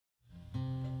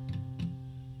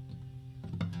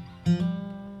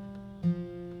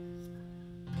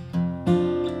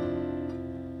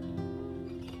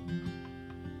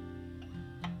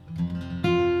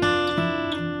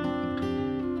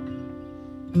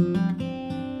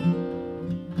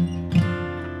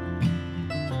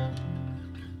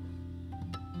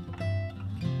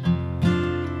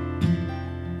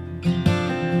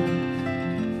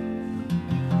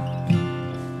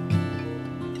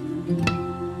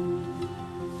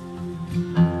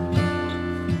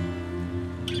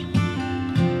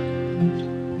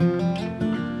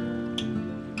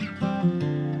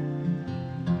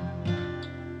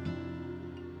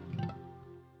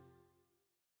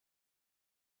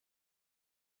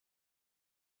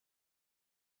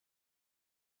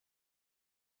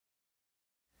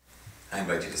I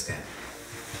invite you to stand.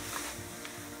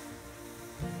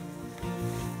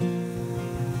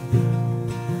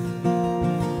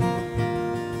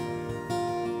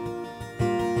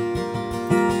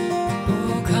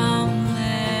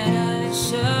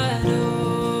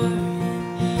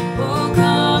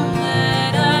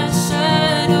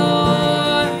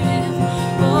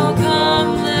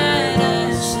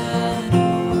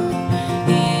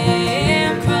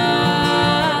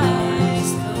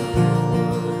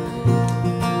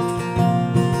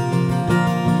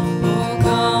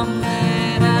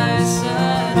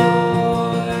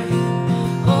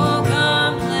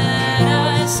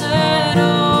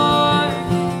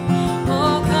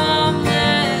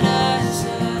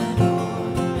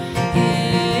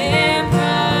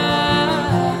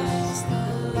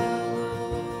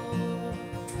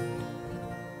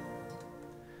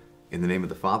 In the name of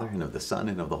the Father, and of the Son,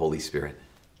 and of the Holy Spirit.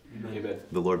 Amen.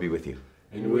 The Lord be with you.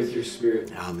 And with your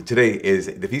spirit. Today is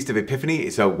the Feast of Epiphany,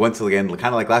 so once again, kind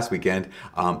of like last weekend,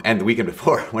 and the weekend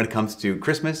before, when it comes to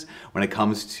Christmas, when it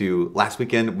comes to last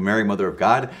weekend, Mary, Mother of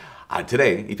God.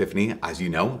 Today, Epiphany, as you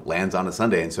know, lands on a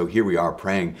Sunday, and so here we are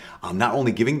praying, not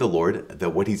only giving the Lord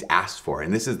what He's asked for,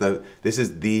 and this is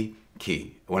the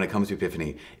key when it comes to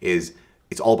Epiphany, is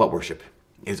it's all about worship.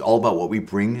 It's all about what we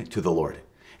bring to the Lord.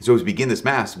 So as we begin this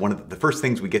Mass, one of the first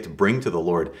things we get to bring to the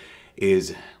Lord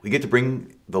is we get to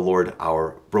bring the Lord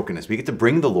our brokenness. We get to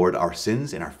bring the Lord our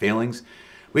sins and our failings.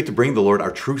 We get to bring the Lord our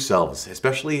true selves,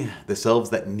 especially the selves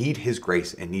that need His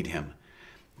grace and need Him.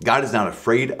 God is not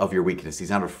afraid of your weakness. He's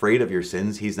not afraid of your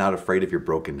sins. He's not afraid of your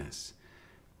brokenness.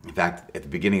 In fact, at the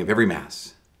beginning of every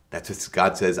Mass, that's what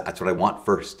God says, that's what I want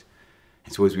first.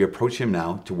 And so as we approach Him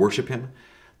now to worship Him,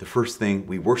 the first thing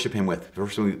we worship Him with,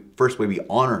 the first way we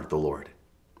honor the Lord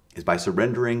is by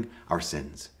surrendering our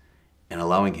sins and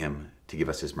allowing Him to give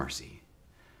us His mercy.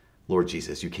 Lord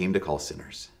Jesus, you came to call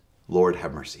sinners. Lord,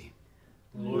 have mercy.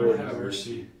 Lord, have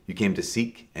mercy. You came to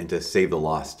seek and to save the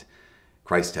lost.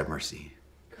 Christ, have mercy.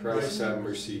 Christ, have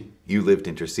mercy. You lived to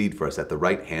intercede for us at the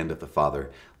right hand of the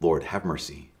Father. Lord, have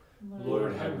mercy.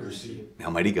 Lord, have mercy.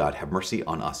 Almighty God, have mercy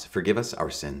on us. Forgive us our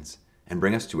sins and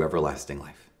bring us to everlasting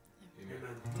life.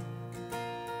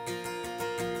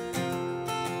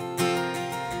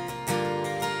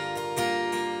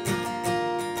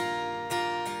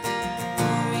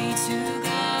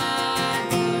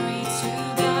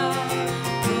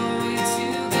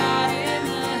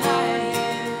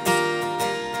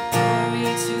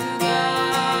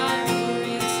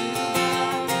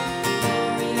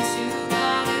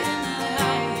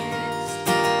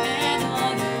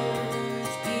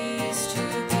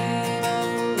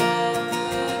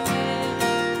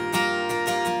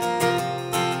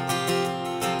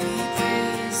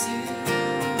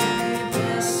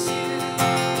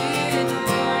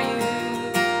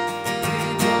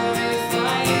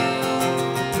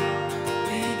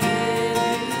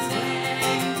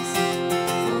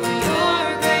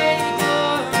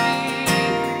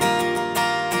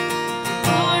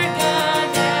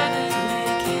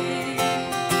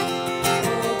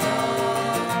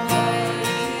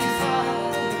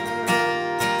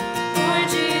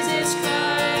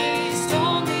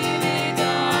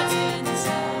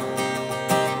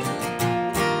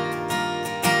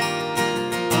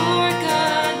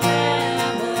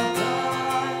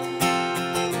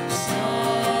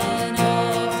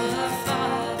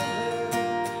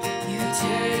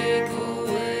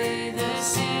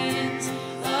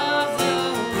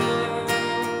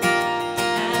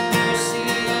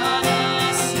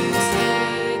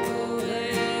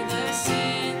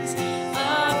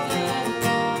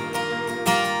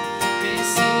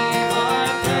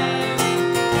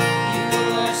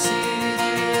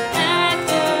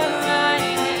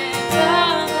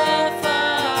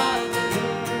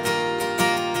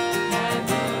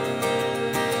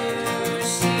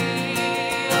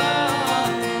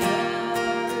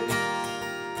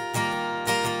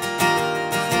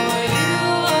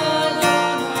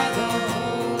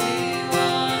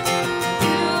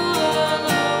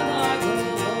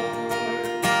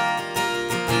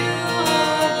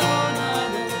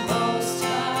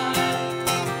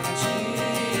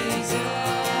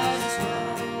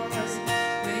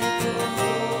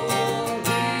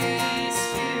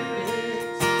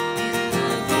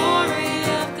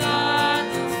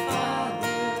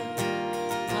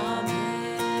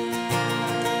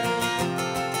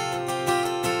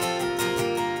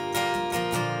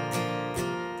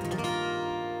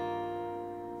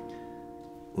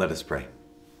 Let us pray.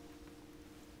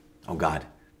 O God,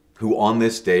 who on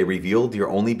this day revealed your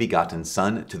only begotten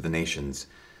Son to the nations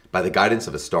by the guidance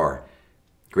of a star,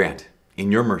 grant,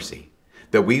 in your mercy,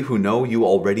 that we who know you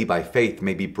already by faith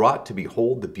may be brought to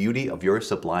behold the beauty of your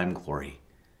sublime glory.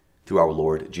 Through our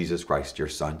Lord Jesus Christ, your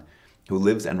Son, who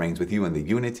lives and reigns with you in the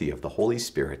unity of the Holy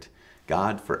Spirit,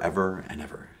 God forever and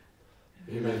ever.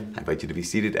 Amen. I invite you to be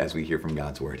seated as we hear from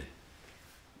God's word.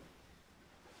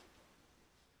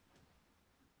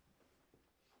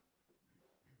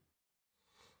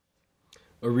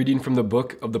 A reading from the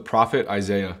book of the prophet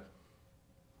Isaiah.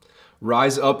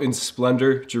 Rise up in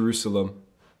splendor, Jerusalem.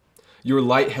 Your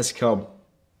light has come.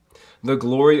 The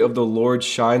glory of the Lord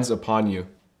shines upon you.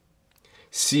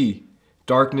 See,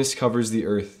 darkness covers the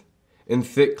earth, and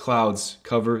thick clouds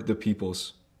cover the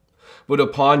peoples. But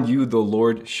upon you the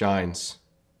Lord shines,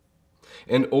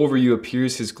 and over you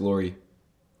appears his glory.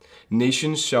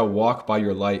 Nations shall walk by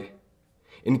your light,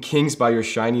 and kings by your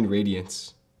shining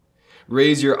radiance.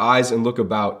 Raise your eyes and look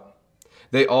about.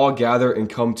 They all gather and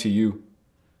come to you.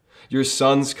 Your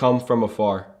sons come from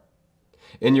afar,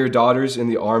 and your daughters in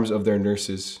the arms of their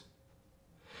nurses.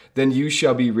 Then you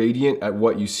shall be radiant at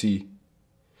what you see.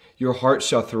 Your heart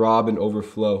shall throb and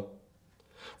overflow.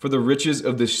 For the riches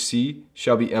of the sea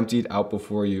shall be emptied out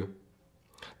before you.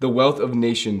 The wealth of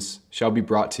nations shall be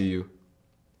brought to you.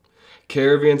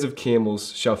 Caravans of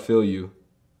camels shall fill you.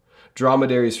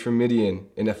 Dromedaries from Midian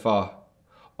and Ephah.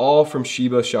 All from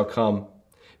Sheba shall come,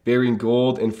 bearing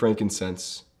gold and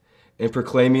frankincense, and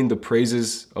proclaiming the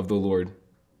praises of the Lord.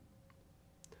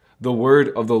 The word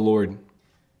of the Lord.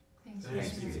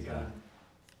 Thanks be to God.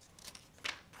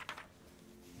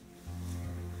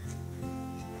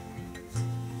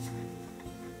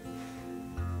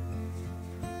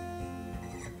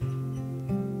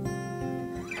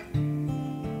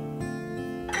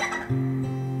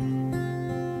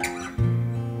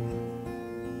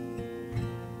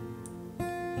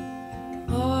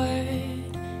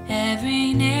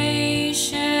 Every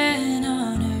nation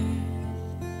on earth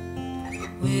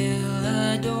will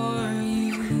adore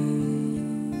you.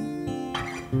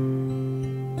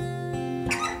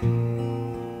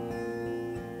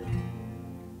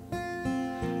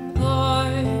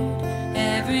 Lord,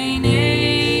 every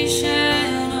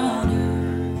nation on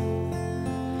earth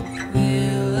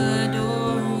will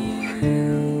adore you.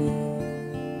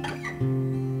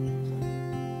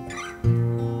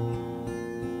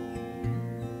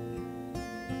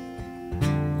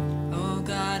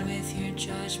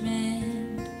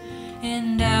 Judgment,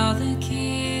 endow the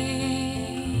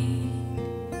king,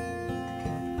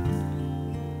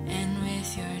 and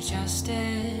with your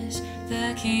justice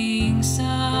the king's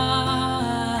son.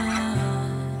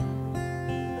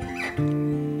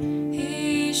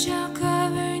 He shall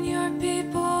govern your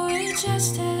people with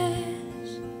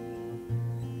justice,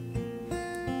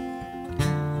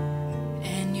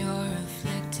 and your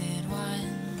afflicted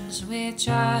ones with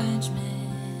judgment.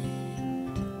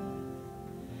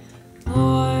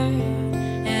 Lord,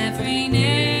 every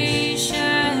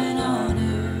nation on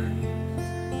earth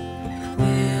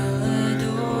will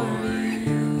adore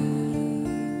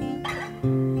you.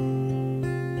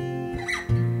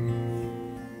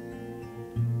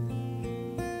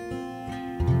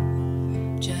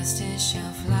 Justice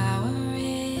shall flower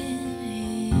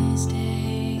in his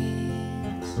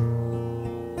days,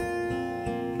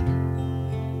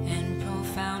 and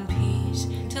profound peace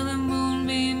till the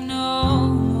moonbeam no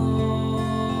more.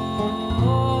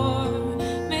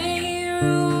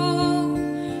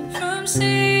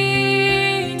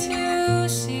 Sea to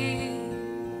sea,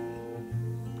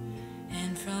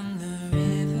 and from the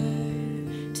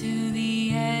river to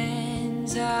the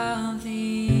ends of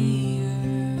the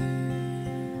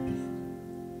earth.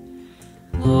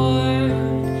 Lord,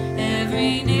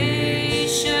 every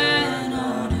nation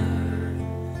on earth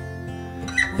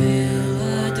will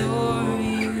adore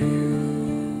you.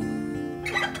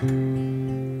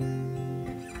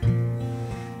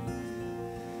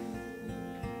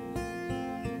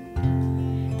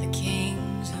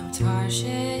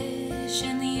 Tarshish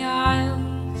and the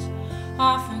isles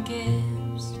offer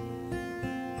gifts.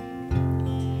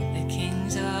 The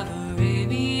kings of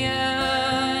Arabia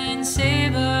and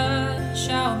Saba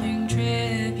shall bring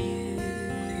tribute.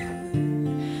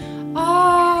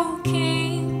 All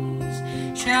kings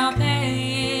shall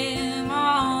pay him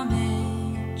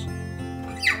homage.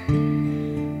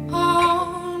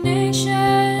 All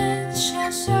nations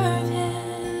shall serve him.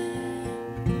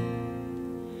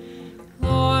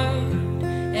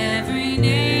 Every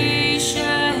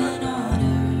nation on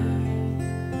earth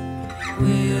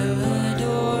will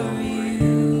adore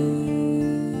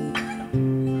you.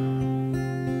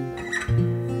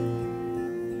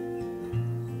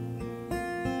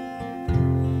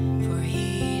 For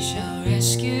he shall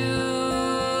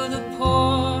rescue the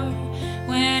poor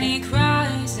when he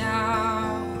cries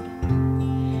out.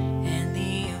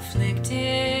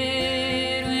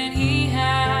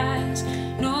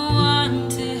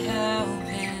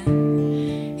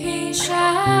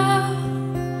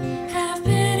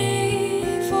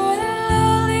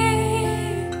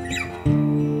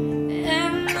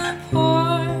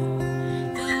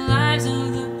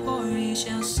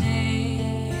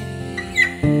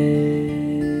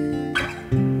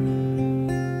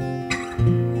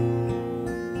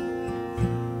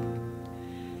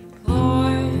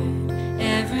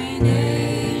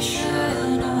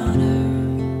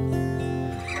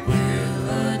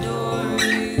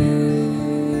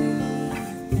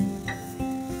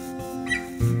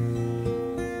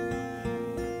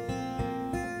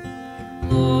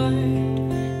 Lord,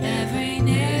 every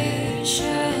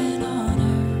nation on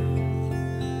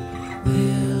earth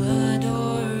will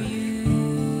adore you.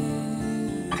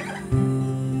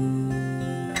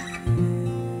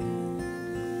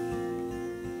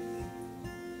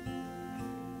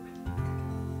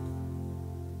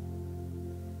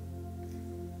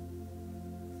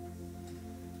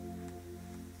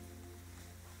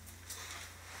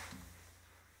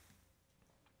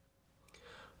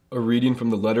 A reading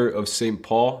from the letter of St.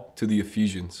 Paul to the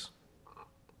Ephesians.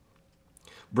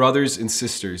 Brothers and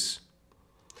sisters,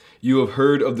 you have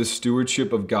heard of the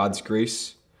stewardship of God's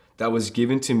grace that was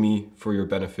given to me for your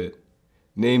benefit,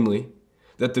 namely,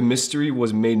 that the mystery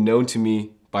was made known to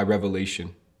me by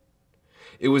revelation.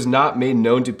 It was not made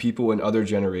known to people in other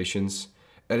generations,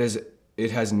 as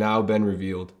it has now been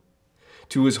revealed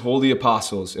to his holy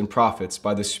apostles and prophets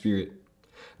by the Spirit,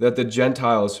 that the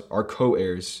Gentiles are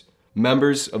co-heirs,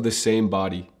 members of the same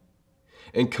body,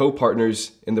 and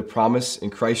co-partners in the promise in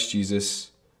Christ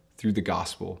Jesus through the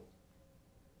gospel.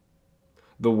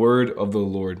 The word of the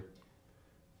Lord.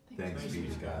 Thanks be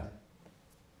to God.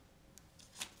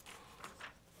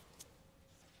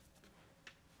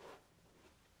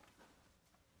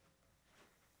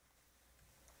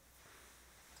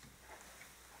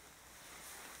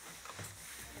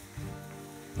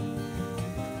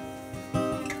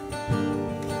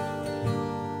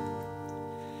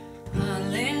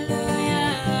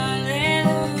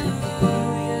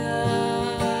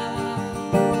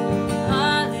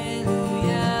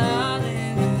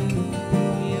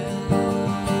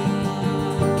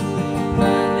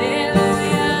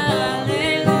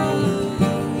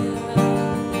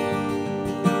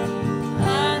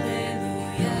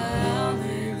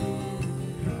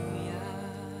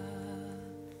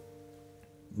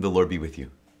 The Lord be with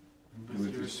you. And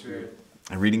with your spirit.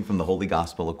 A reading from the Holy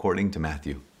Gospel according to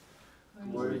Matthew.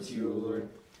 Glory to you, O Lord.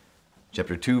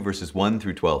 Chapter 2, verses 1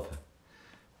 through 12.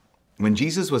 When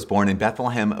Jesus was born in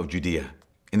Bethlehem of Judea,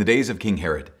 in the days of King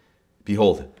Herod,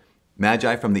 behold,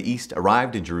 Magi from the east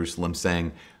arrived in Jerusalem,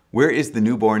 saying, "Where is the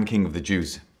newborn King of the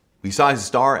Jews? We saw his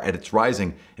star at its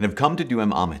rising and have come to do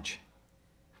him homage."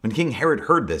 When King Herod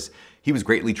heard this, he was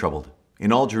greatly troubled,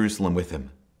 and all Jerusalem with him.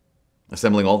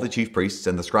 Assembling all the chief priests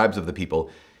and the scribes of the people,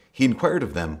 he inquired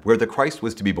of them where the Christ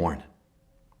was to be born.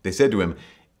 They said to him,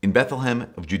 "In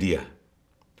Bethlehem of Judea.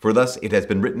 For thus it has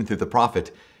been written through the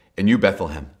prophet, 'And you,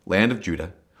 Bethlehem, land of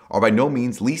Judah, are by no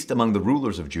means least among the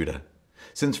rulers of Judah,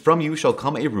 since from you shall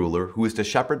come a ruler who is to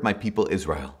shepherd my people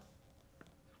Israel.'"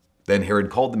 Then Herod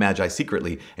called the Magi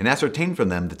secretly and ascertained from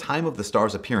them the time of the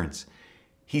star's appearance.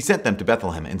 He sent them to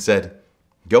Bethlehem and said,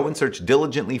 "Go and search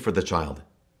diligently for the child.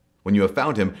 When you have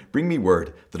found him, bring me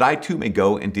word, that I too may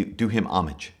go and do him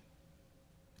homage."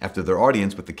 After their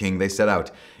audience with the king, they set out,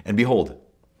 and behold,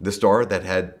 the star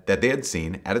that they had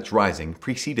seen at its rising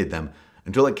preceded them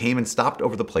until it came and stopped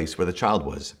over the place where the child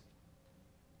was.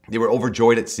 They were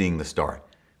overjoyed at seeing the star,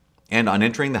 and on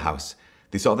entering the house,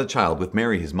 they saw the child with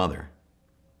Mary his mother.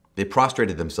 They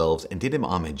prostrated themselves and did him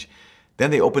homage.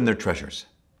 Then they opened their treasures,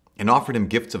 and offered him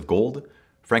gifts of gold,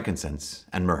 frankincense,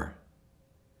 and myrrh.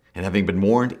 And having been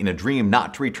warned in a dream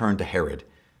not to return to Herod,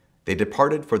 they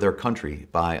departed for their country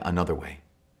by another way.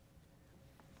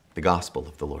 The Gospel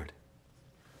of the Lord.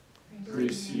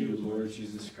 Praise to you, Lord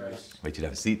Jesus Christ. Wait, you to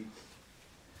have a seat.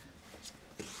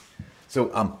 So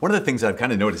one of the things that I've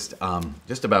kind of noticed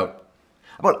just about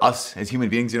us as human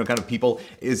beings, kind of people,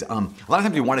 is a lot of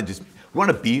times we want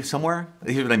to be somewhere.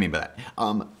 Here's what I mean by that.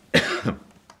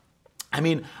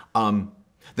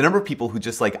 The number of people who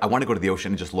just I want to go to the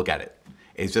ocean and just look at it.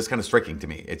 It's just kind of striking to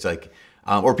me. It's like,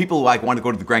 or people who want to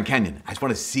go to the Grand Canyon. I just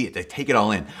want to see it, to take it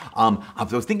all in. I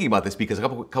was thinking about this because a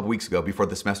couple weeks ago, before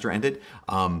the semester ended,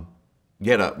 we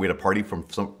had a party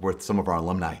with some of our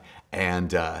alumni,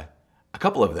 and a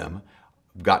couple of them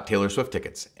got Taylor Swift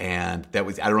tickets. And that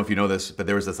was, I don't know if you know this, but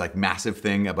there was this massive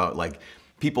thing about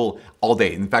people all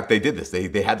day. In fact, they did this.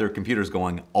 They had their computers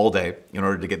going all day in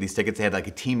order to get these tickets. They had a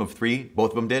team of 3,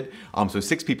 both of them did. So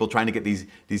 6 people trying to get these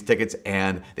tickets,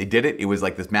 and they did it. It was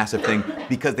this massive thing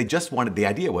because they just wanted, the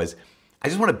idea was, I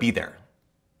just want to be there.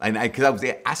 And because I was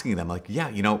asking them, yeah,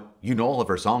 you know all of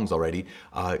her songs already.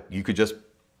 You could just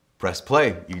press play.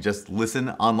 You could just listen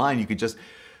online. You could just,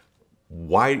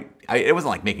 it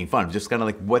wasn't making fun. It was just kind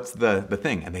of what's the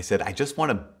thing? And they said, I just want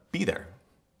to be there.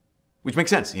 Which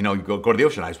makes sense. You go to the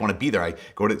ocean. I just want to be there. I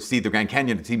go to see the Grand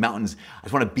Canyon, to see mountains. I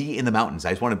just want to be in the mountains. I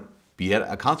just want to be at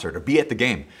a concert or be at the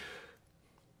game.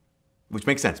 Which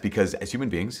makes sense because as human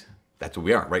beings, that's what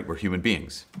we are, right? We're human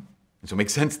beings. And so it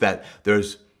makes sense that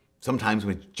there's sometimes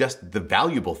when just the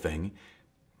valuable thing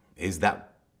is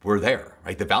that we're there,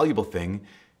 right? The valuable thing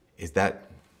is that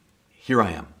here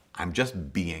I am. I'm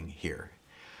just being here.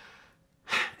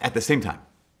 At the same time,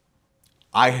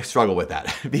 I struggle with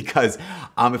that because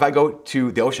if I go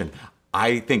to the ocean,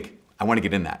 I think I want to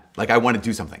get in that. Like I want to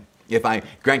do something.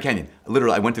 Grand Canyon,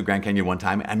 literally I went to Grand Canyon one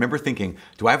time and I remember thinking,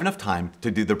 do I have enough time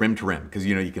to do the rim to rim? Because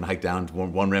you can hike down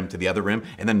one rim to the other rim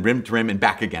and then rim to rim and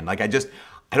back again. Like I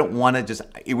don't want to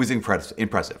it was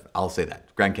impressive. I'll say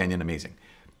that. Grand Canyon, amazing.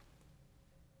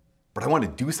 But I want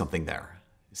to do something there.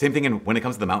 Same thing when it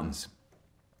comes to the mountains.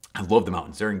 I love the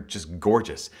mountains. They're just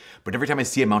gorgeous. But every time I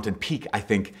see a mountain peak, I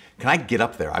think, can I get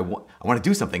up there? I want to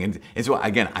do something. And so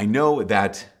again, I know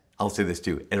that, I'll say this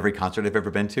too, at every concert I've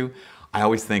ever been to, I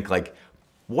always think like,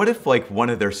 what if like one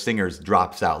of their singers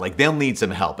drops out? Like they'll need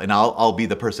some help and I'll be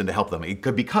the person to help them.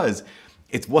 because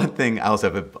it's one thing, I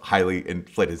also have a highly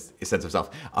inflated sense of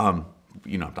self.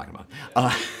 You know what I'm talking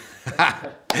about.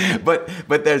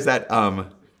 But there's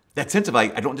that sense of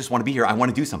like, I don't just want to be here, I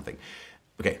want to do something.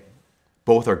 Okay,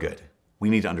 both are good. We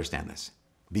need to understand this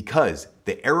because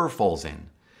the error falls in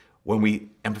when we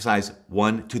emphasize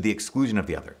one to the exclusion of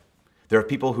the other. There are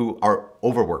people who are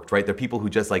overworked, right? There are people who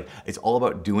just like, it's all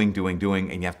about doing,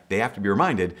 and they have to be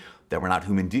reminded that we're not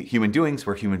human doings,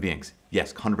 we're human beings.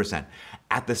 Yes, 100%.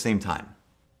 At the same time,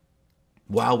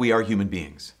 while we are human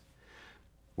beings,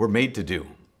 we're made to do.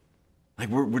 Like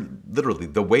we're literally,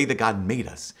 the way that God made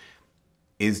us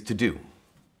is to do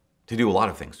a lot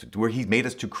of things, where He made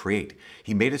us to create.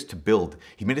 He made us to build.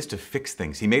 He made us to fix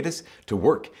things. He made us to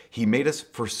work. He made us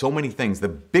for so many things. The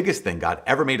biggest thing God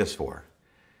ever made us for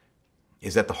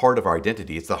is at the heart of our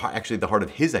identity. It's actually the heart of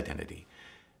His identity.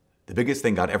 The biggest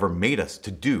thing God ever made us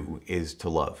to do is to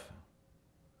love.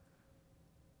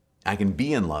 I can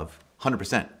be in love,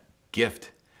 100%,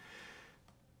 gift.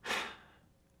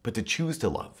 But to choose to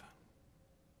love,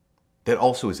 that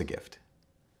also is a gift.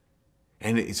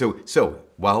 And so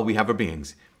while we have our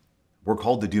beings, we're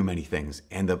called to do many things.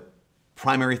 And the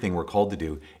primary thing we're called to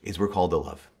do is we're called to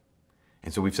love.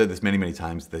 And so we've said this many, many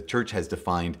times. The church has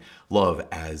defined love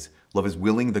as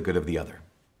willing the good of the other.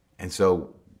 And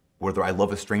so whether I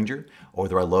love a stranger or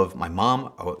whether I love my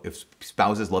mom or if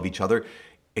spouses love each other,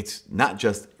 it's not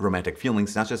just romantic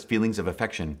feelings, not just feelings of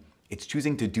affection. It's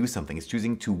choosing to do something. It's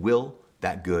choosing to will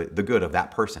the good of that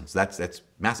person. So that's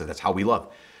massive. That's how we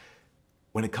love.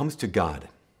 When it comes to God,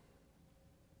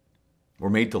 we're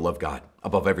made to love God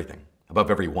above everything, above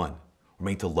everyone. We're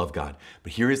made to love God.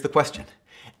 But here is the question.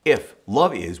 If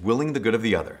love is willing the good of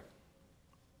the other,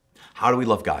 how do we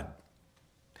love God?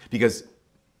 Because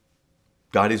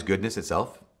God is goodness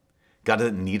itself. God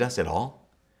doesn't need us at all.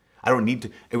 I don't need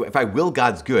to. If I will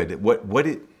God's good,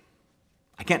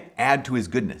 I can't add to His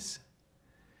goodness.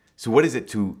 So what is it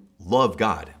to love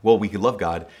God? Well, we can love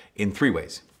God in three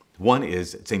ways. One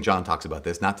is, St. John talks about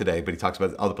this, not today, but he talks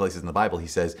about other places in the Bible. He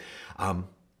says,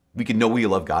 we can know we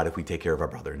love God if we take care of our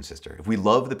brother and sister. If we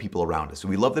love the people around us. So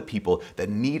we love the people that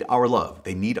need our love.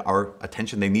 They need our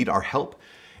attention. They need our help.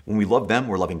 When we love them,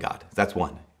 we're loving God. That's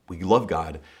one. We love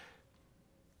God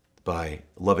by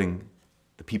loving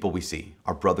the people we see,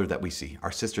 our brother that we see,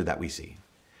 our sister that we see.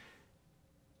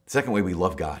 The second way we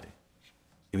love God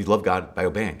is we love God by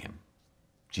obeying Him.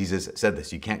 Jesus said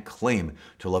this. You can't claim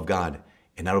to love God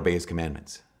and not obey His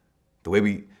commandments. The way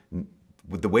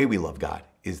we love God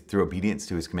is through obedience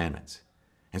to His commandments.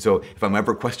 And so if I'm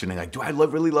ever questioning, like, do I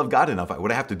really love God enough?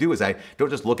 What I have to do is I don't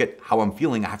just look at how I'm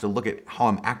feeling. I have to look at how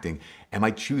I'm acting. Am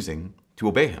I choosing to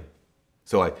obey Him?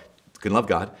 So I can love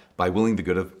God by willing the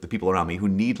good of the people around me who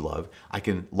need love. I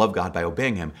can love God by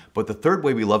obeying Him. But the third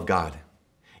way we love God,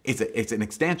 it's an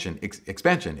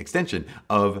extension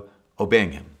of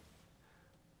obeying Him.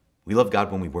 We love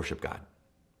God when we worship God.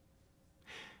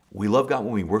 We love God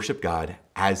when we worship God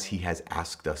as He has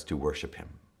asked us to worship Him.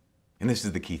 And this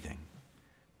is the key thing.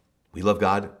 We love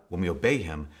God when we obey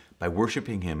Him by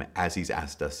worshiping Him as He's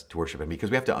asked us to worship Him. Because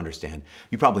we have to understand,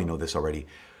 you probably know this already.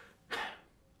 I've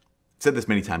said this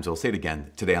many times, I'll say it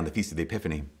again today on the Feast of the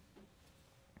Epiphany.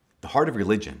 The heart of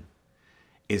religion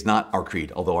is not our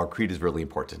creed, although our creed is really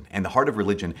important. And the heart of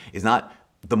religion is not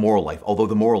the moral life, although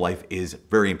the moral life is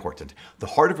very important. The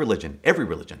heart of religion, every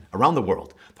religion around the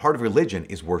world, the heart of religion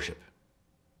is worship.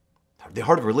 The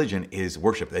heart of religion is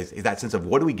worship. Is that sense of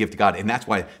what do we give to God? And that's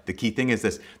why the key thing is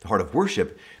this. The heart of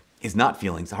worship is not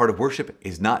feelings. The heart of worship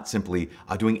is not simply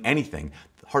doing anything.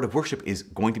 The heart of worship is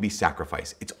going to be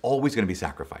sacrifice. It's always going to be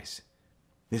sacrifice.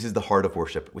 This is the heart of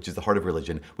worship, which is the heart of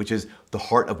religion, which is the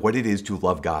heart of what it is to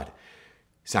love God.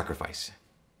 Sacrifice.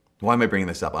 Why am I bringing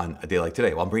this up on a day like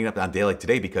today? Well, I'm bringing it up on a day like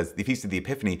today because the Feast of the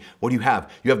Epiphany, what do you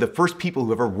have? You have the first people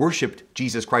who ever worshipped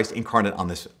Jesus Christ incarnate on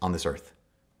this earth.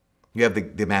 You have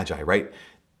the Magi, right?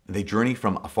 They journey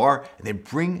from afar and they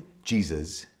bring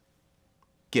Jesus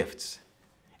gifts,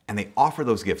 and they offer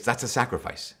those gifts. That's a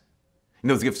sacrifice.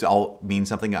 Those gifts all mean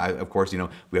something. Of course,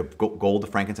 we have gold,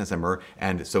 frankincense, and myrrh.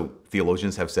 And so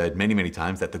theologians have said many, many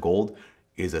times that the gold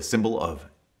is a symbol of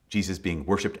Jesus being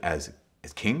worshipped as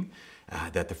king,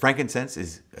 that the frankincense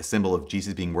is a symbol of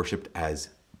Jesus being worshipped as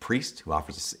priest who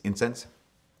offers incense.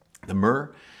 The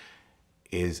myrrh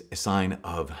is a sign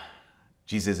of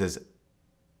Jesus'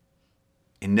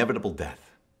 inevitable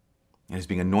death and his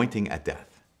being anointed at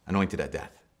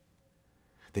death.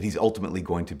 That he's ultimately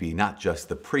going to be not just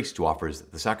the priest who offers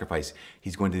the sacrifice,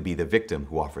 he's going to be the victim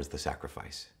who offers the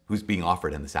sacrifice, who's being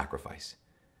offered in the sacrifice.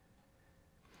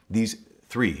 These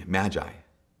three magi,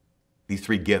 these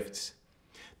three gifts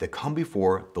that come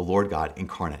before the Lord God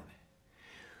incarnate,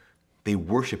 they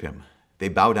worship him, they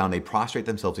bow down, they prostrate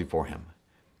themselves before him,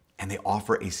 and they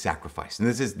offer a sacrifice. And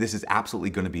this is absolutely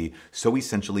going to be so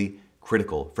essentially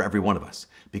critical for every one of us,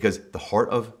 because the heart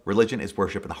of religion is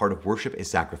worship, and the heart of worship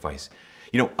is sacrifice.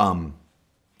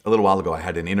 A little while ago, I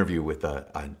had an interview with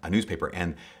a newspaper,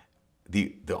 and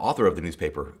the author of the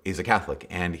newspaper is a Catholic,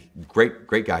 and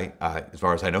great guy, as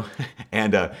far as I know.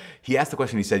 And he asked the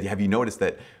question, he said, have you noticed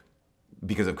that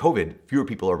because of COVID, fewer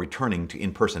people are returning to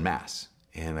in-person Mass?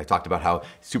 And I talked about how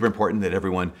it's super important that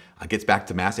everyone gets back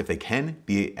to Mass. If they can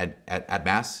be at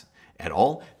Mass at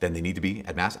all, then they need to be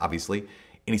at Mass, obviously.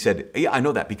 And he said, yeah, I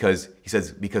know that because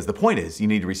the point is you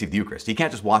need to receive the Eucharist. You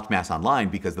can't just watch Mass online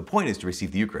because the point is to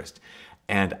receive the Eucharist.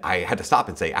 And I had to stop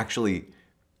and say, actually,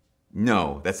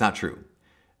 no, that's not true.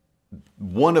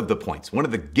 One of the points, one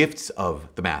of the gifts of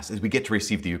the Mass is we get to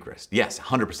receive the Eucharist. Yes,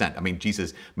 100%. I mean,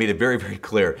 Jesus made it very, very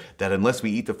clear that unless we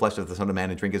eat the flesh of the Son of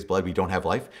Man and drink his blood, we don't have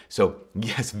life. So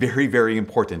yes, very, very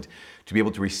important to be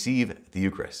able to receive the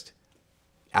Eucharist.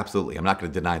 Absolutely, I'm not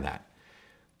going to deny that.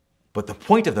 But the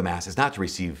point of the Mass is not to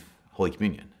receive Holy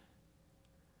Communion.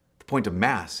 The point of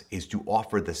Mass is to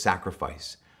offer the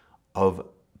sacrifice of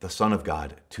the Son of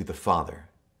God to the Father.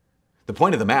 The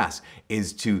point of the Mass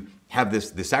is to have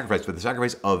this sacrifice, for the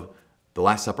sacrifice of the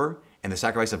Last Supper and the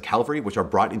sacrifice of Calvary, which are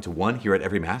brought into one here at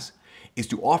every Mass, is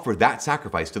to offer that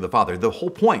sacrifice to the Father. The whole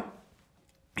point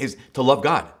is to love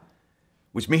God,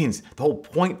 which means the whole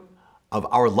point of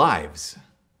our lives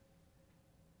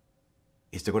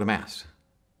is to go to Mass.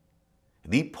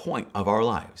 The point of our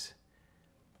lives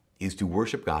is to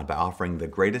worship God by offering the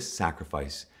greatest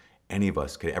sacrifice any of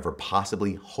us could ever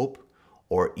possibly hope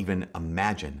or even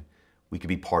imagine we could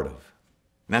be part of.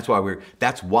 And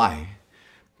that's why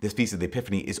this Feast of the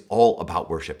Epiphany is all about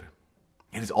worship.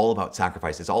 And it's all about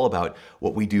sacrifice. It's all about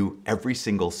what we do every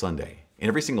single Sunday and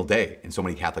every single day in so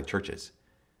many Catholic churches.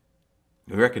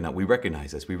 We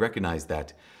recognize this. We recognize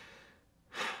that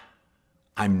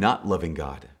I'm not loving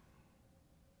God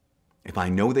if I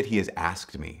know that he has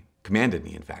asked me, commanded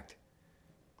me, in fact,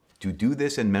 to do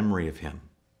this in memory of him,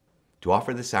 to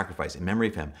offer this sacrifice in memory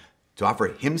of him, to offer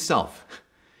himself,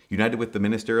 united with the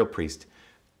ministerial priest,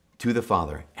 to the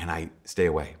Father, and I stay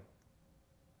away.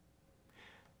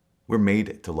 We're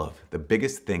made to love. The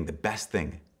biggest thing, the best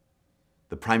thing,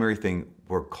 the primary thing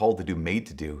we're called to do, made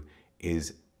to do,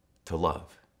 is to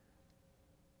love.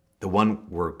 The one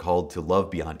we're called to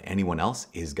love beyond anyone else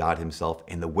is God himself,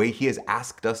 and the way he has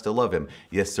asked us to love him.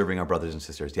 Yes, serving our brothers and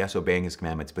sisters. Yes, obeying his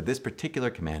commandments. But this particular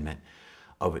commandment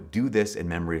of do this in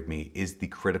memory of me is the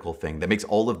critical thing that makes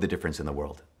all of the difference in the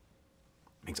world.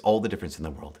 It makes all the difference in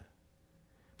the world.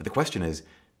 But the question is,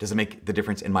 does it make the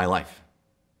difference in my life?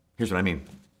 Here's what I mean.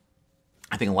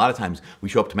 I think a lot of times we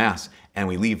show up to Mass and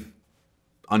we leave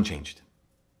unchanged.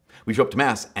 We show up to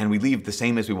Mass and we leave the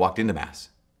same as we walked into Mass.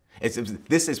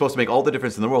 This is supposed to make all the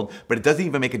difference in the world, but it doesn't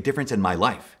even make a difference in my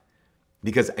life.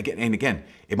 Because again,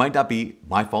 it might not be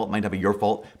my fault, it might not be your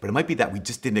fault, but it might be that we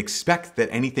just didn't expect that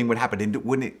anything would happen,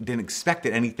 didn't expect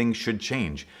that anything should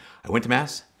change. I went to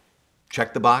Mass,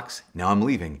 checked the box, now I'm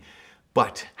leaving.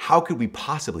 But how could we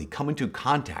possibly come into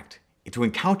contact, to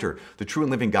encounter the true and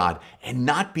living God and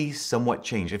not be somewhat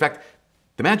changed? In fact,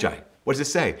 the Magi, what does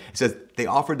it say? It says they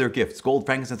offered their gifts, gold,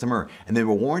 frankincense, and myrrh, and they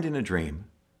were warned in a dream.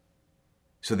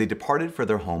 So they departed for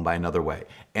their home by another way.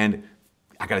 And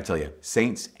I got to tell you,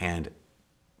 saints and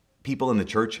people in the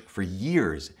church for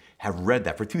years have read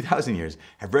that, for 2,000 years,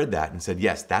 have read that and said,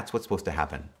 yes, that's what's supposed to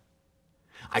happen.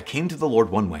 I came to the Lord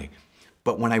one way,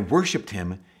 but when I worshiped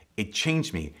him, it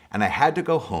changed me, and I had to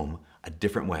go home a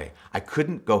different way. I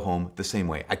couldn't go home the same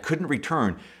way. I couldn't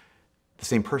return the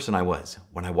same person I was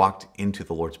when I walked into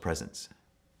the Lord's presence.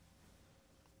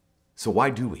 So why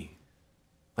do we?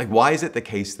 Why is it the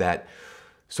case that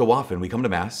so often we come to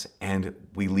Mass and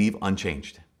we leave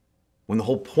unchanged, when the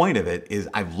whole point of it is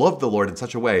I've loved the Lord in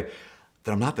such a way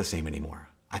that I'm not the same anymore?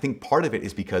 I think part of it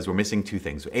is because we're missing two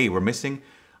things. A, we're missing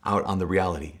out on the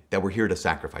reality that we're here to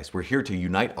sacrifice. We're here to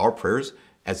unite our prayers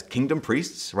as kingdom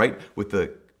priests, right, with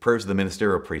the prayers of the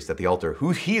ministerial priest at the altar,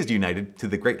 who he is united to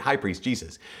the great high priest,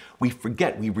 Jesus. We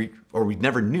forget, we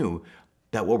never knew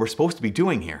that what we're supposed to be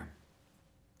doing here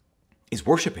is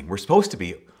worshiping. We're supposed to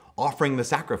be offering the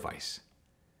sacrifice.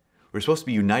 We're supposed to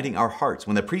be uniting our hearts.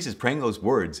 When the priest is praying those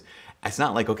words, it's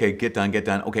not like, okay, get done,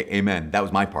 okay, amen, that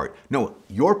was my part. No,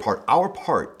 your part, our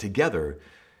part together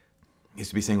is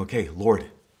to be saying, okay, Lord,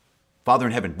 Father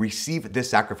in heaven, receive this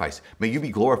sacrifice. May you be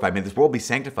glorified. May this world be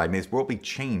sanctified. May this world be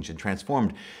changed and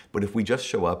transformed. But if we just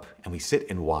show up and we sit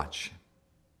and watch,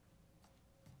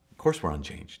 of course we're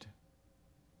unchanged.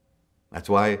 That's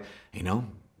why,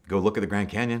 go look at the Grand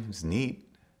Canyon. It's neat.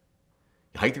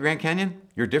 You hike the Grand Canyon,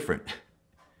 you're different.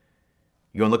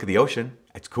 You go and look at the ocean,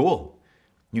 it's cool.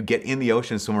 You get in the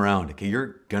ocean and swim around, okay,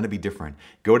 you're gonna be different.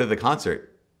 Go to the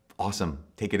concert, awesome,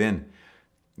 take it in.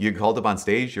 You're called up on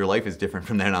stage, your life is different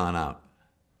from then on out.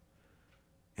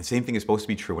 And same thing is supposed to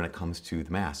be true when it comes to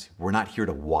the Mass. We're not here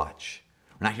to watch.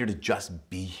 We're not here to just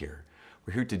be here.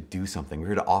 We're here to do something. We're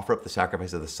here to offer up the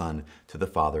sacrifice of the Son to the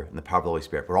Father and the power of the Holy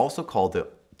Spirit. We're also called to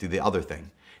do the other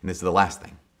thing, and this is the last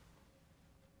thing.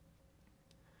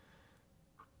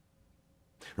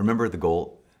 Remember the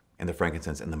gold and the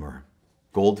frankincense and the myrrh.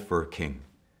 Gold for a king,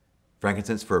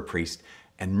 frankincense for a priest,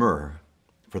 and myrrh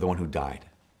for the one who died.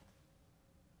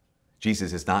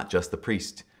 Jesus is not just the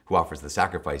priest who offers the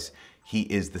sacrifice. He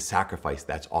is the sacrifice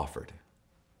that's offered.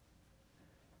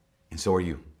 And so are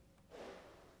you.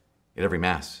 At every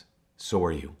Mass, so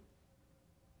are you.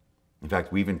 In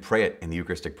fact, we even pray it in the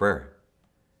Eucharistic prayer.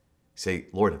 Say,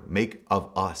 Lord, make of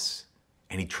us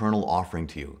an eternal offering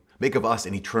to you. Make of us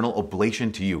an eternal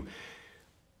oblation to you.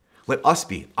 Let us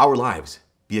be, our lives,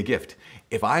 be a gift.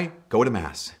 If I go to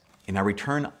Mass and I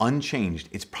return unchanged,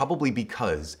 it's probably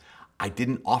because I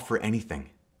didn't offer anything.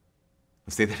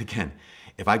 Let's say that again.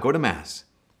 If I go to Mass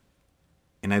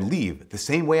and I leave the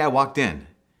same way I walked in,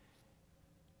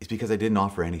 it's because I didn't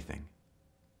offer anything.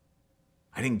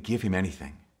 I didn't give him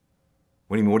anything.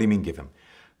 What do you mean give him?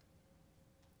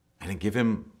 I didn't give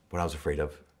him what I was afraid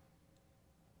of.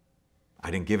 I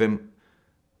didn't give him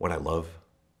what I love.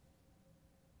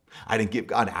 I didn't give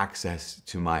God access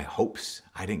to my hopes.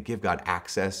 I didn't give God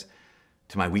access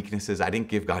to my weaknesses. I didn't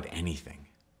give God anything.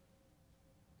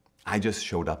 I just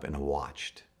showed up and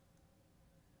watched.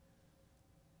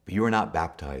 But you are not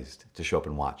baptized to show up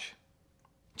and watch.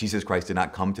 Jesus Christ did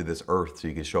not come to this earth so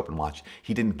you could show up and watch.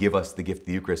 He didn't give us the gift of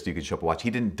the Eucharist so you could show up and watch.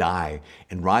 He didn't die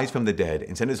and rise from the dead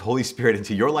and send his Holy Spirit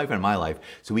into your life and my life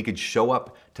so we could show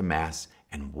up to Mass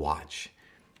and watch.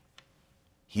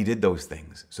 He did those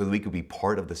things so that we could be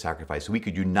part of the sacrifice, so we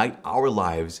could unite our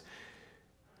lives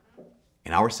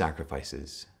and our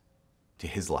sacrifices to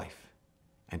his life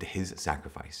and to his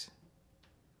sacrifice.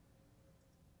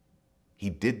 He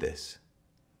did this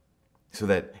so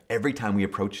that every time we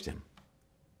approached him,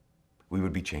 we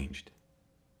would be changed.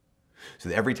 So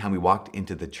that every time we walked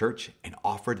into the church and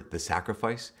offered the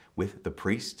sacrifice with the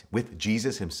priest, with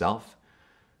Jesus himself,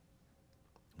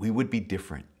 we would be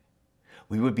different.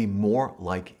 We would be more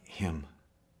like him.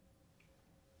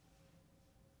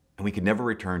 And we could never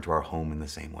return to our home in the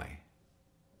same way.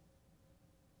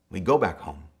 We go back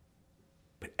home,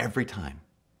 but every time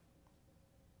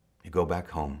we go back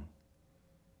home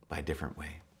by a different way.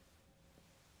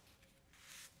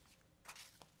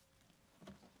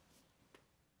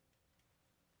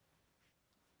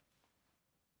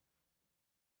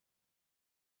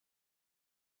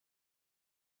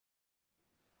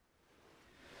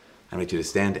 I invite you to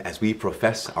stand as we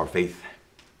profess our faith.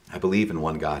 I believe in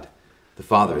one God, the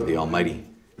Father, the Almighty,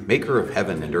 maker of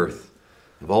heaven and earth,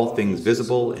 of all things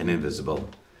visible and invisible.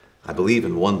 I believe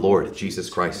in one Lord, Jesus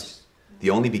Christ, the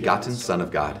only begotten Son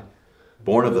of God,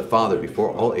 born of the Father before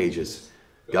all ages,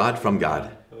 God from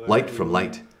God, light from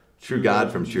light, true God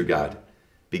from true God,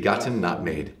 begotten, not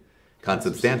made,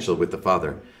 consubstantial with the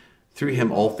Father. Through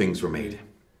him all things were made.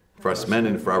 For us men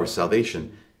and for our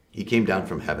salvation, he came down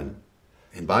from heaven,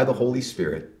 and by the Holy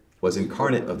Spirit was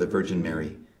incarnate of the Virgin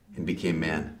Mary, and became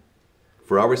man.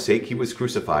 For our sake he was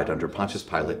crucified under Pontius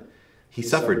Pilate. He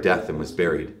suffered death and was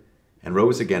buried, and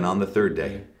rose again on the third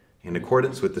day, in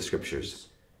accordance with the Scriptures.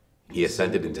 He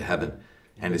ascended into heaven,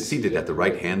 and is seated at the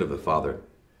right hand of the Father.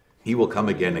 He will come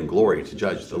again in glory to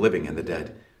judge the living and the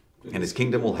dead, and his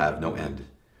kingdom will have no end.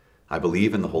 I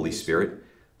believe in the Holy Spirit,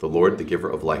 the Lord, the giver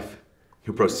of life,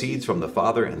 who proceeds from the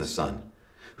Father and the Son,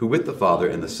 who with the Father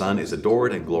and the Son is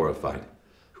adored and glorified,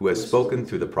 who has spoken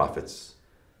through the prophets.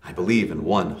 I believe in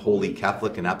one holy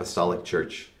Catholic and Apostolic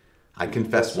Church. I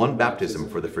confess one baptism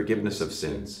for the forgiveness of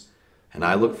sins, and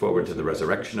I look forward to the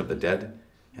resurrection of the dead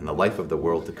and the life of the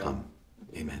world to come.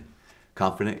 Amen.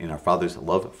 Confident in our Father's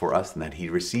love for us and that he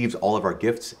receives all of our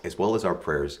gifts as well as our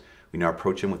prayers, we now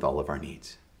approach him with all of our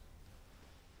needs.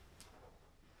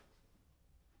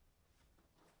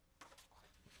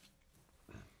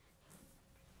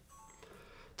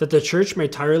 That the Church may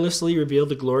tirelessly reveal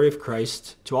the glory of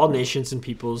Christ to all nations and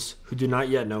peoples who do not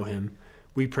yet know him,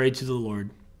 we pray to the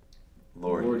Lord.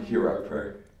 Lord, hear our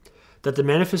prayer. That the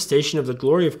manifestation of the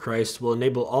glory of Christ will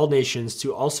enable all nations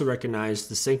to also recognize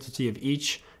the sanctity of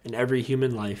each and every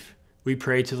human life, we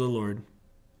pray to the Lord.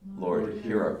 Lord,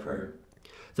 hear our prayer.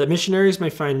 That missionaries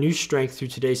may find new strength through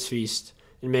today's feast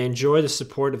and may enjoy the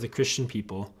support of the Christian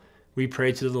people, we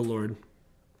pray to the Lord.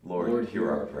 Lord, hear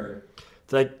our prayer.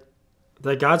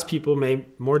 That God's people may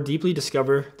more deeply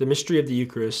discover the mystery of the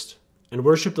Eucharist and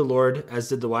worship the Lord as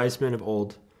did the wise men of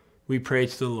old, we pray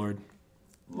to the Lord.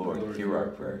 Lord, hear our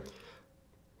prayer.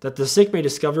 That the sick may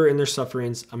discover in their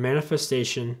sufferings a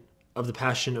manifestation of the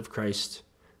passion of Christ,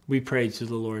 we pray to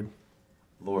the Lord.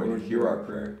 Lord, hear our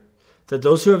prayer. That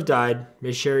those who have died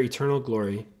may share eternal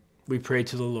glory, we pray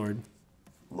to the Lord.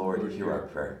 Lord, hear our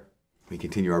prayer. We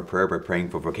continue our prayer by praying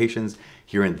for vocations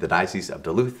here in the Diocese of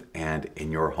Duluth and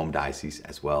in your home diocese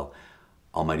as well.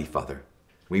 Almighty Father,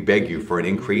 we beg you for an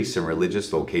increase in religious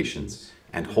vocations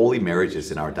and holy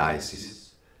marriages in our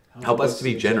diocese. Help us to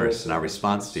be generous in our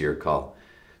response to your call.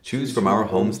 Choose from our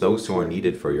homes those who are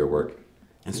needed for your work,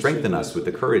 and strengthen us with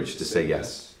the courage to say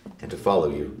yes and to follow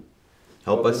you.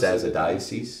 Help us as a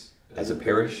diocese, as a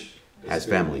parish, as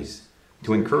families,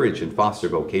 to encourage and foster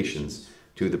vocations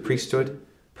to the priesthood,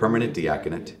 permanent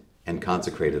diaconate, and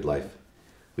consecrated life.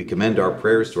 We commend our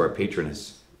prayers to our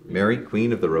patroness, Mary,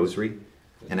 Queen of the Rosary,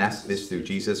 and ask this through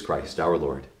Jesus Christ our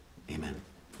Lord. Amen.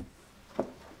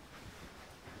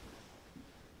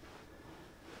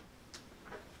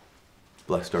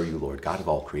 Blessed are you, Lord, God of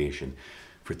all creation,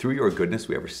 for through your goodness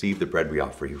we have received the bread we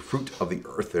offer you, fruit of the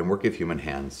earth and work of human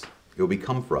hands. It will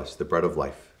become for us the bread of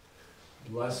life.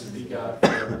 Blessed be God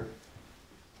forever.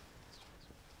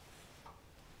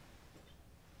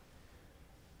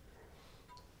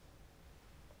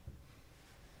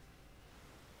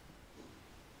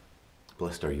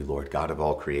 Blessed are you, Lord, God of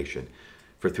all creation,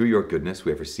 for through your goodness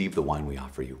we have received the wine we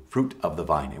offer you, fruit of the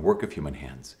vine and work of human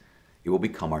hands. It will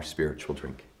become our spiritual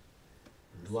drink.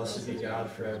 Blessed be God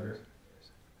forever.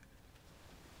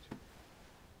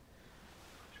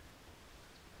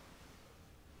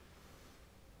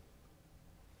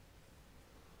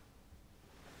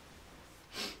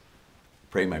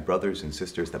 Pray, my brothers and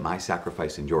sisters, that my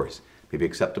sacrifice and yours may be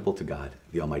acceptable to God,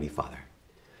 the Almighty Father.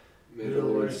 May the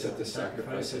Lord accept the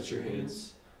sacrifice at your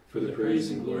hands, for the praise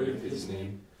and glory of his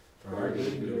name, for our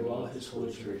good and good of all his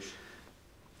holy church.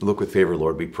 Look with favor,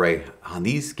 Lord, we pray, on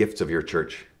these gifts of your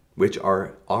church, which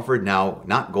are offered now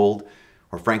not gold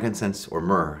or frankincense or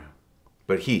myrrh,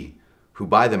 but he who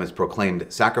by them is proclaimed,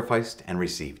 sacrificed, and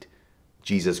received,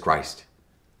 Jesus Christ,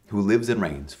 who lives and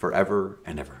reigns forever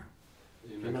and ever.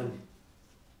 Amen.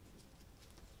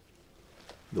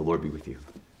 The Lord be with you.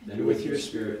 And with your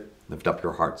spirit, Lift up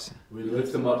your hearts. we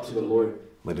lift them up to the Lord.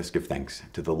 Let us give thanks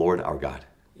to the Lord our God.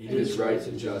 It is right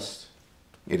and just.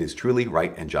 It is truly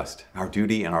right and just, our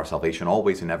duty and our salvation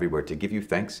always and everywhere to give you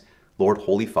thanks, Lord,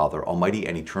 Holy Father, Almighty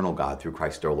and eternal God, through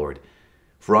Christ our Lord.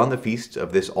 For on the feast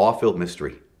of this awe-filled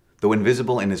mystery, though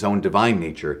invisible in his own divine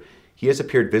nature, he has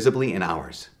appeared visibly in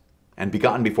ours, and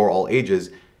begotten before all ages,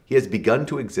 he has begun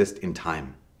to exist in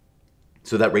time,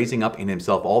 so that raising up in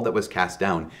himself all that was cast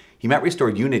down, he might restore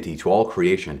unity to all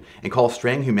creation and call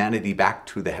straying humanity back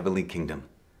to the heavenly kingdom.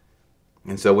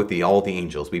 And so with all the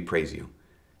angels we praise you.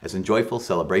 As in joyful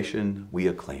celebration we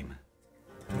acclaim.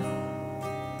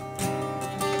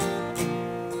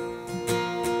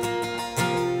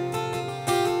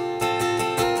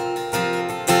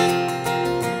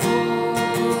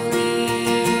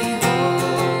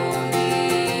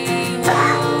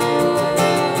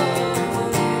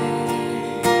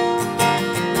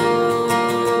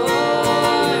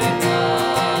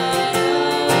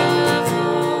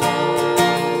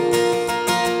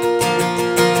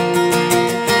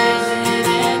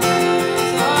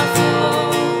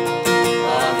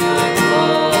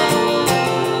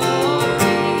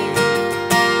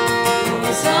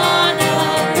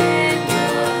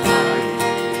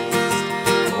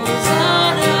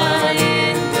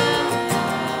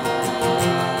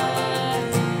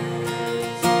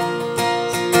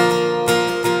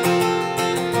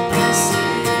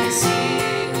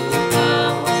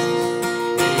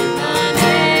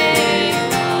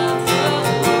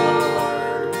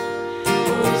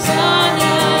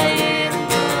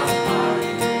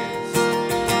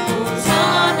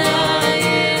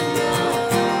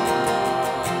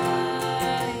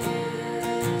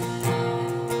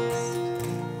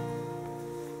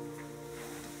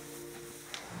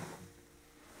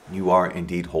 are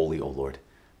indeed holy, O Lord,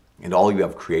 and all you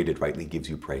have created rightly gives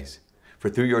you praise. For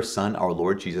through your Son, our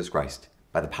Lord Jesus Christ,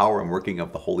 by the power and working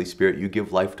of the Holy Spirit, you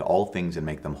give life to all things and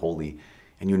make them holy,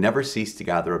 and you never cease to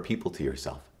gather a people to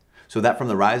yourself, so that from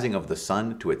the rising of the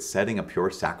sun to its setting a pure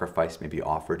sacrifice may be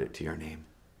offered to your name.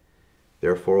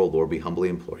 Therefore, O Lord, we humbly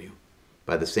implore you,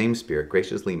 by the same Spirit,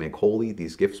 graciously make holy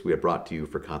these gifts we have brought to you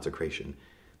for consecration,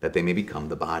 that they may become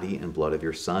the body and blood of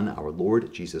your Son, our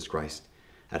Lord Jesus Christ,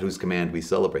 at whose command we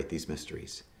celebrate these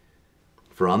mysteries.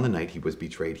 For on the night he was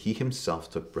betrayed, he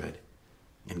himself took bread,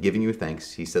 and giving you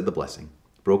thanks, he said the blessing,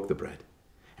 broke the bread,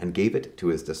 and gave it to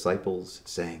his disciples,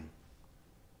 saying,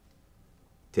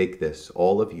 "Take this,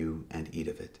 all of you, and eat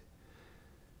of it.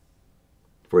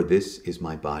 For this is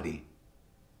my body,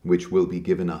 which will be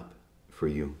given up for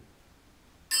you."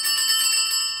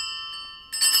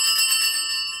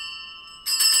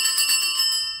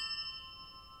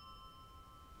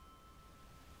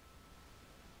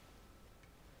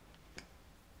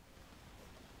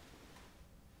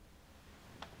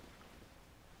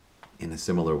 In a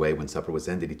similar way, when supper was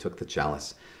ended, he took the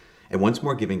chalice, and once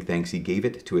more giving thanks, he gave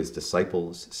it to his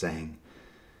disciples, saying,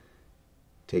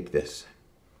 "Take this,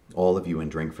 all of you, and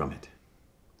drink from it.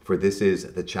 For this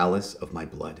is the chalice of my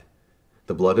blood,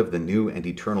 the blood of the new and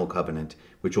eternal covenant,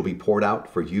 which will be poured out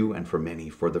for you and for many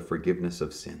for the forgiveness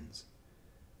of sins.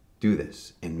 Do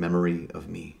this in memory of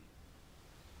me."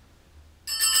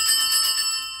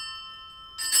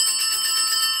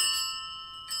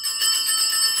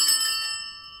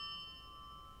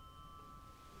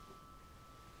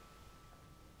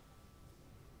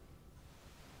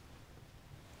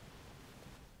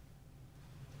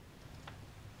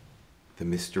 The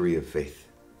mystery of faith.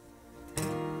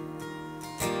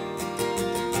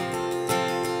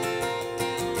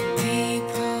 We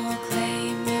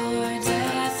proclaim your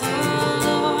death, O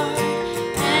Lord,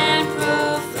 and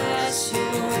profess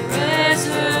your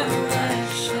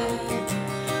resurrection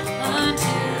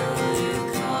until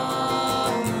you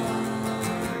come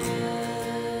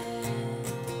again.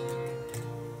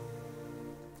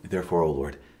 Therefore, O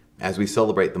Lord, as we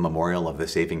celebrate the memorial of the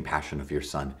saving passion of your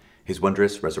Son, his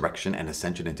wondrous resurrection and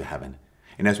ascension into heaven,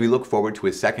 and as we look forward to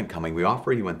his second coming, we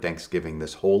offer you in thanksgiving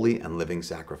this holy and living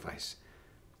sacrifice.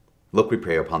 Look, we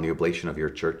pray, upon the oblation of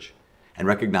your church, and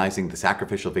recognizing the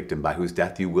sacrificial victim by whose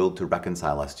death you willed to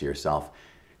reconcile us to yourself,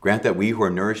 grant that we who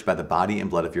are nourished by the body and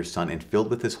blood of your Son and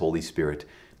filled with his Holy Spirit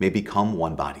may become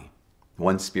one body,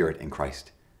 one spirit in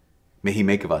Christ. May he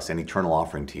make of us an eternal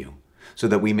offering to you, so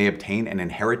that we may obtain an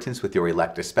inheritance with your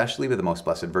elect, especially with the most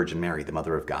blessed Virgin Mary, the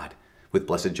Mother of God, with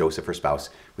blessed Joseph, her spouse,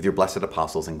 with your blessed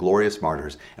apostles and glorious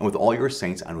martyrs, and with all your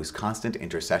saints on whose constant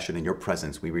intercession in your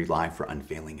presence we rely for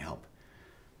unfailing help.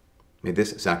 May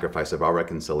this sacrifice of our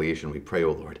reconciliation, we pray,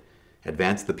 O Lord,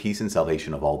 advance the peace and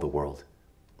salvation of all the world.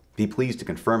 Be pleased to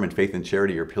confirm in faith and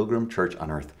charity your pilgrim church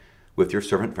on earth, with your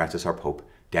servant Francis our Pope,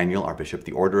 Daniel our Bishop,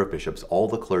 the order of bishops, all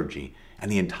the clergy, and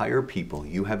the entire people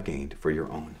you have gained for your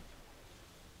own.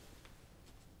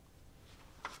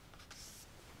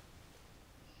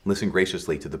 Listen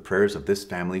graciously to the prayers of this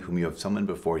family whom you have summoned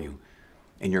before you.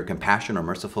 In your compassion, O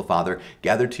merciful Father,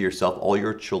 gather to yourself all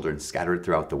your children scattered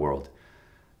throughout the world.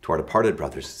 To our departed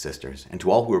brothers and sisters, and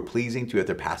to all who are pleasing to you at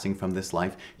their passing from this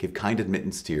life, give kind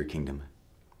admittance to your kingdom.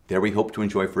 There we hope to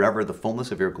enjoy forever the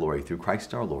fullness of your glory through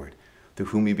Christ our Lord, through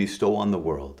whom you bestow on the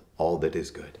world all that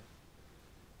is good.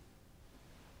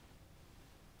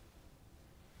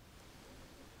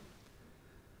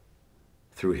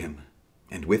 Through him,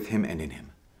 and with him, and in him,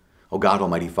 O God,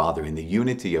 Almighty Father, in the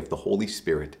unity of the Holy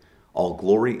Spirit, all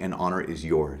glory and honor is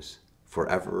yours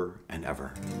forever and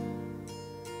ever.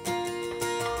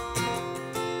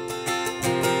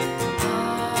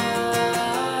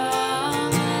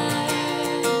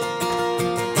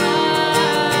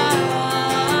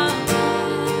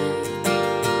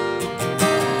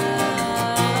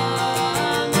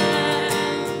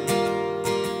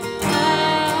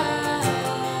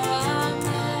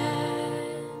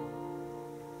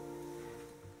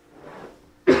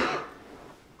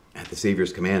 The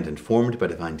Savior's command, informed by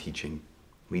divine teaching,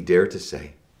 we dare to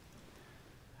say,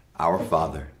 Our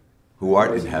Father, who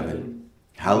art in heaven,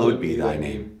 hallowed be thy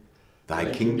name. Thy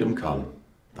kingdom come,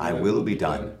 thy will be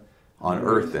done, on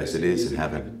earth as it is in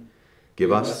heaven.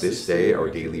 Give us this day our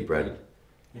daily bread,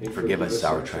 and forgive us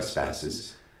our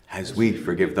trespasses, as we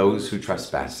forgive those who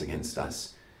trespass against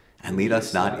us. And lead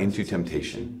us not into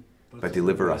temptation, but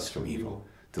deliver us from evil.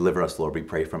 Deliver us, Lord, we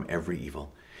pray, from every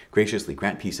evil. Graciously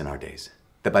grant peace in our days,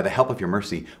 that by the help of your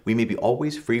mercy we may be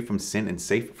always free from sin and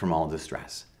safe from all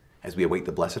distress, as we await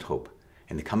the blessed hope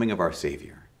and the coming of our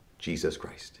Savior, Jesus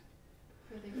Christ.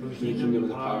 For the kingdom,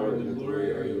 the power, and the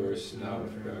glory are yours, now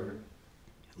and forever.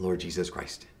 Lord Jesus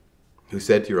Christ, who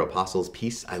said to your apostles,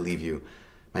 "Peace I leave you,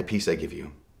 my peace I give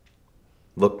you."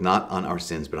 Look not on our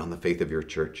sins, but on the faith of your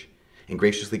church, and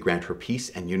graciously grant her peace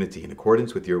and unity in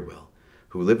accordance with your will,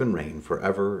 who live and reign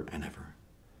forever and ever.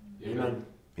 Amen.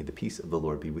 May the peace of the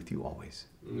Lord be with you always.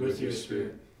 And with your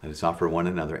spirit. Let us offer one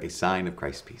another a sign of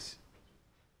Christ's peace.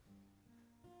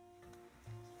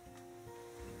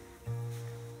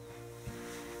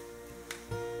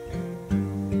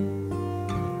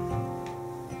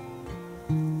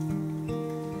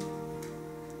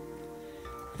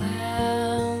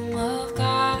 Lamb of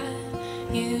God,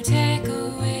 you take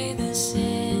away the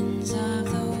sins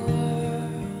of the world.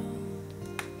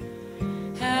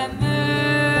 Have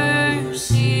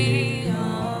mercy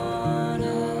on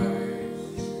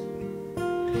us.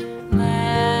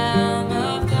 Lamb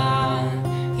of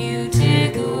God, you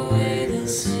take away the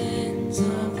sins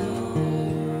of the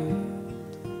world.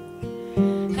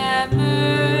 Have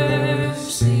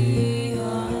mercy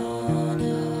on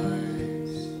us.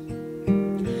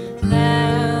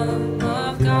 Lamb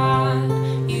of God,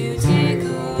 you take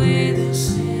away the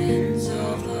sins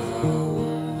of the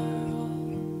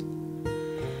world.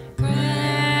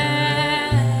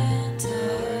 Grant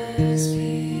us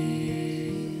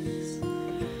peace.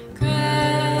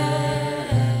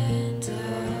 Grant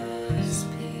us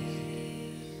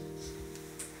peace.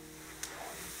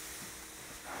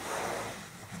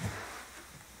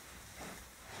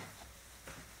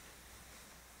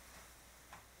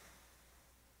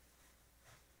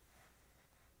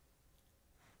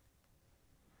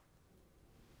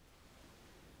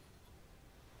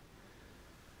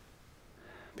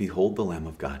 Behold the Lamb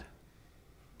of God.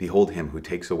 Behold him who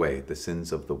takes away the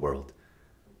sins of the world.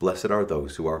 Blessed are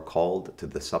those who are called to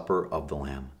the supper of the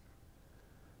Lamb.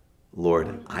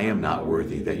 Lord, I am not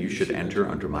worthy that you should enter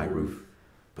under my roof,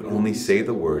 but only say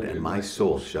the word, and my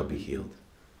soul shall be healed.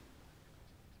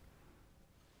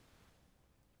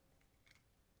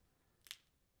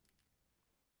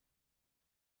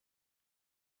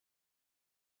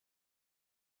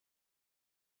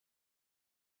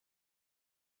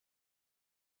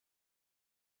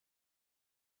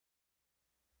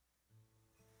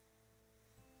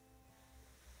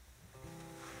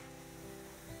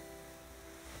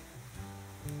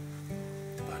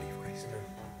 The body of Christ.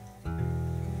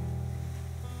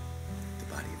 The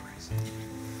body of Christ.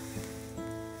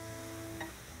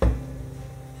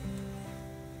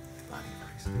 The body of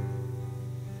Christ.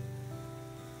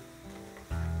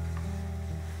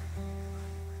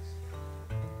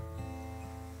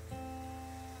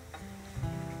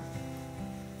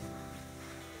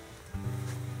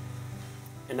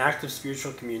 An act of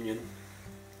spiritual communion.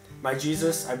 My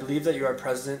Jesus, I believe that you are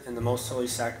present in the Most Holy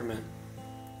Sacrament.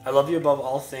 I love you above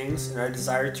all things, and I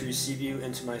desire to receive you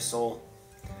into my soul.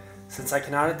 Since I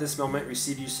cannot at this moment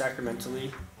receive you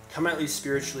sacramentally, come at least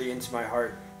spiritually into my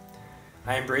heart.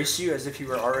 I embrace you as if you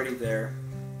were already there,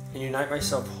 and unite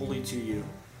myself wholly to you.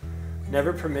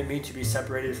 Never permit me to be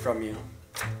separated from you.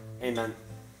 Amen.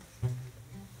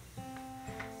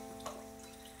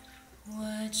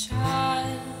 What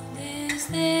child is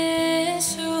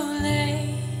this who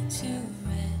lay to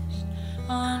rest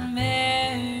on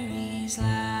Mary's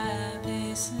lap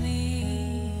is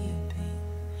sleeping,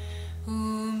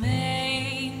 whom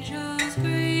angels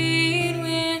greet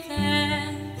with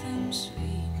anthems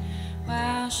sweet,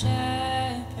 while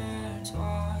shepherds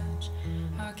watch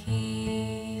are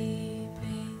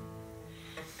keeping?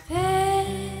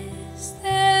 This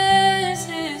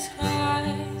is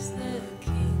Christ the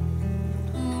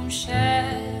King, whom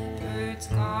shepherds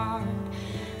guard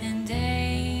and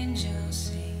angels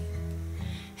sing.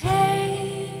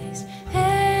 Haste,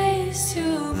 haste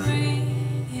to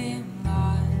bring him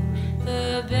God,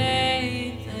 the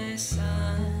babe, the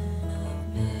Son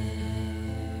of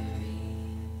Mary.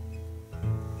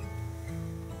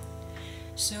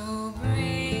 So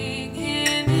bring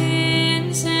him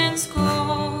incense,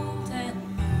 gold,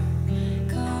 and myrrh.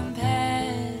 Come,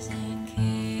 peasant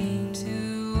king,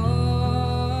 to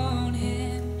own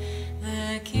him,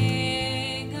 the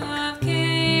King of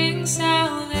kings,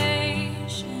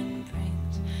 salvation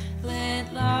brings.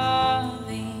 Let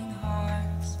loving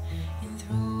hearts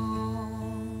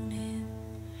enthrone him.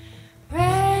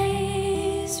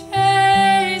 Raise,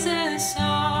 raise a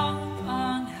song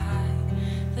on high.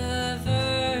 The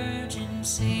Virgin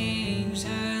sings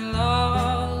her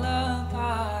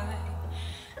lullaby.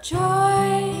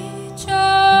 Joy,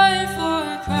 joy,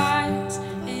 for Christ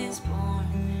is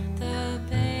born, the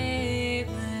babe,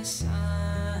 the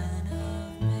Son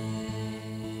of Mary.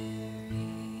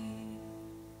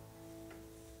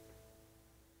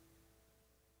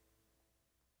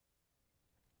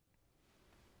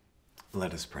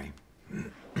 Let us pray.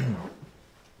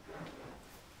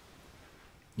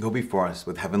 Go before us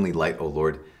with heavenly light, O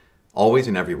Lord, always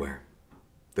and everywhere,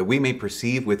 that we may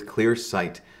perceive with clear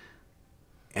sight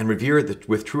and revere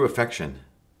with true affection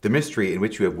the mystery in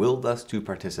which you have willed us to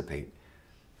participate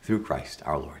through Christ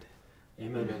our Lord.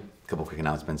 Amen. A couple quick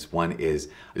announcements. One is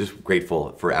I'm just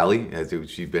grateful for Allie, as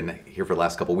she's been here for the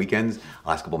last couple weekends,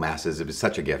 last couple masses. It was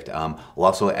such a gift.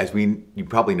 Also, as you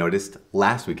probably noticed,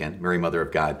 last weekend, Mary Mother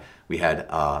of God, we had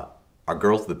our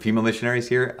girls, the female missionaries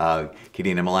here,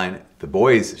 Katie and Emmeline. The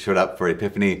boys showed up for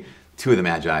Epiphany. Two of the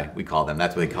Magi, we call them.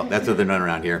 That's what they're known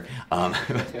around here.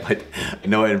 But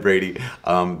Noah and Brady,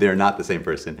 they're not the same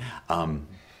person.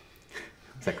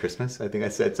 Is that Christmas? I think I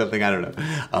said something. I don't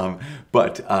know.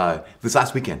 But this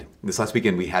last weekend,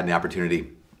 we had an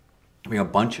opportunity.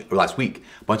 Last week,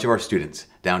 a bunch of our students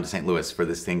down to St. Louis for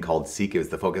this thing called SEEK. It was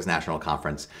the Focus National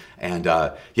Conference. And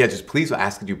just please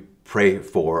ask that you pray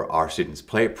for our students.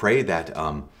 Pray that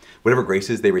whatever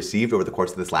graces they received over the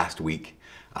course of this last week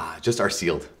just are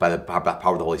sealed by the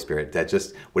power of the Holy Spirit. That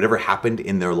just whatever happened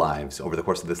in their lives over the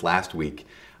course of this last week,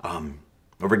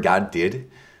 whatever God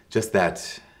did, just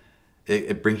that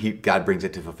God brings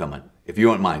it to fulfillment. If you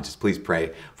don't mind, just please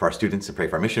pray for our students and pray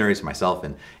for our missionaries, for myself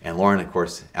and Lauren, of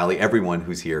course, Allie, everyone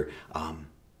who's here.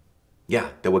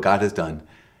 That what God has done,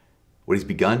 what he's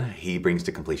begun, he brings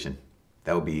to completion.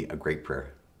 That would be a great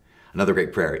prayer. Another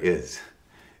great prayer is,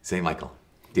 St. Michael,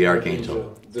 the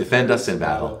Archangel, defend us in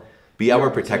battle. Be our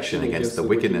protection against the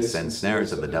wickedness and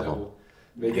snares of the devil.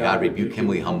 May God rebuke him,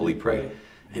 we humbly pray.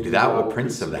 And do thou, O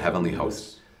Prince of the heavenly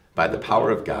host, by the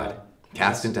power of God,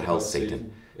 cast into hell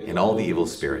Satan and all the evil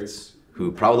spirits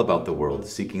who prowl about the world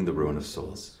seeking the ruin of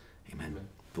souls. Amen.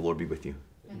 The Lord be with you.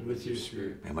 And with your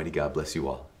spirit. May Almighty God bless you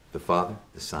all, the Father,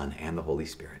 the Son, and the Holy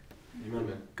Spirit.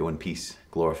 Amen. Go in peace,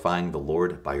 glorifying the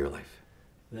Lord by your life.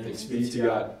 Thanks be to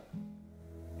God.